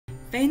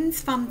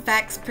Ben's Fun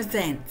Facts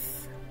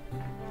presents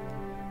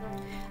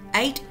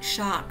 8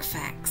 Shark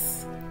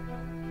Facts.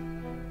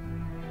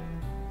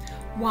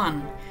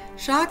 1.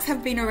 Sharks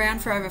have been around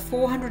for over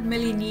 400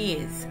 million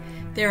years.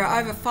 There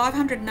are over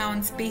 500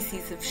 known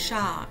species of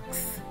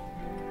sharks.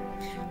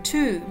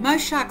 2.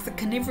 Most sharks are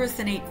carnivorous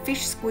and eat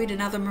fish, squid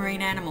and other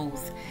marine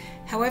animals.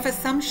 However,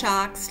 some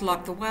sharks,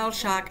 like the whale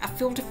shark, are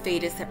filter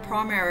feeders that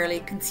primarily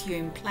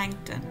consume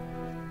plankton.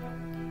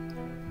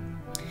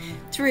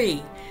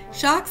 3.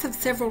 Sharks have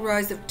several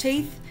rows of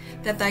teeth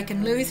that they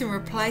can lose and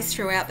replace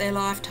throughout their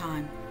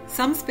lifetime.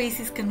 Some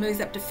species can lose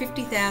up to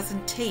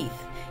 50,000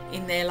 teeth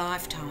in their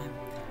lifetime.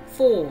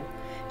 4.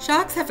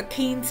 Sharks have a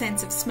keen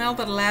sense of smell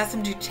that allows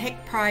them to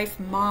detect prey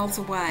from miles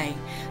away.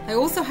 They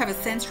also have a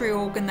sensory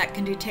organ that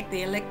can detect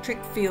the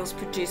electric fields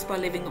produced by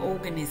living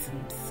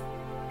organisms.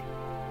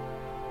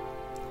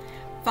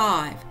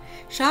 5.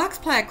 Sharks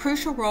play a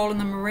crucial role in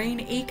the marine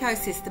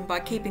ecosystem by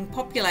keeping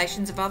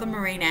populations of other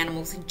marine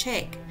animals in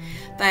check.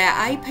 They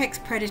are apex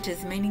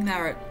predators, meaning they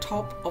are at the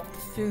top of the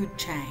food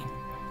chain.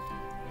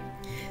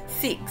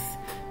 6.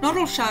 Not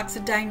all sharks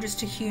are dangerous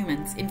to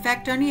humans. In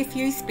fact, only a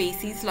few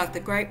species, like the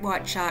great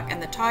white shark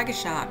and the tiger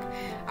shark,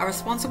 are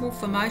responsible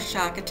for most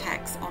shark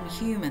attacks on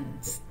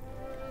humans.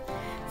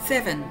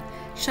 7.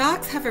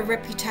 Sharks have a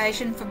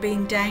reputation for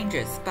being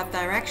dangerous, but they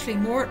are actually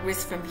more at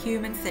risk from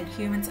humans than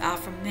humans are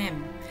from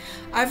them.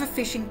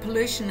 Overfishing,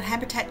 pollution and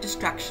habitat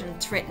destruction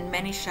threaten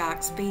many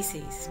shark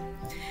species.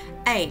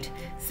 8.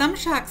 Some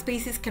shark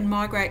species can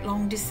migrate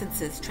long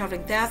distances,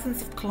 travelling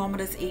thousands of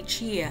kilometres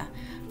each year.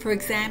 For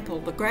example,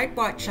 the great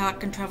white shark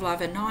can travel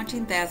over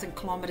 19,000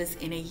 kilometres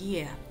in a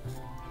year.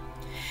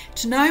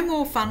 To know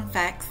more fun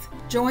facts,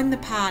 join the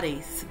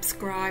party.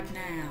 Subscribe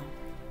now.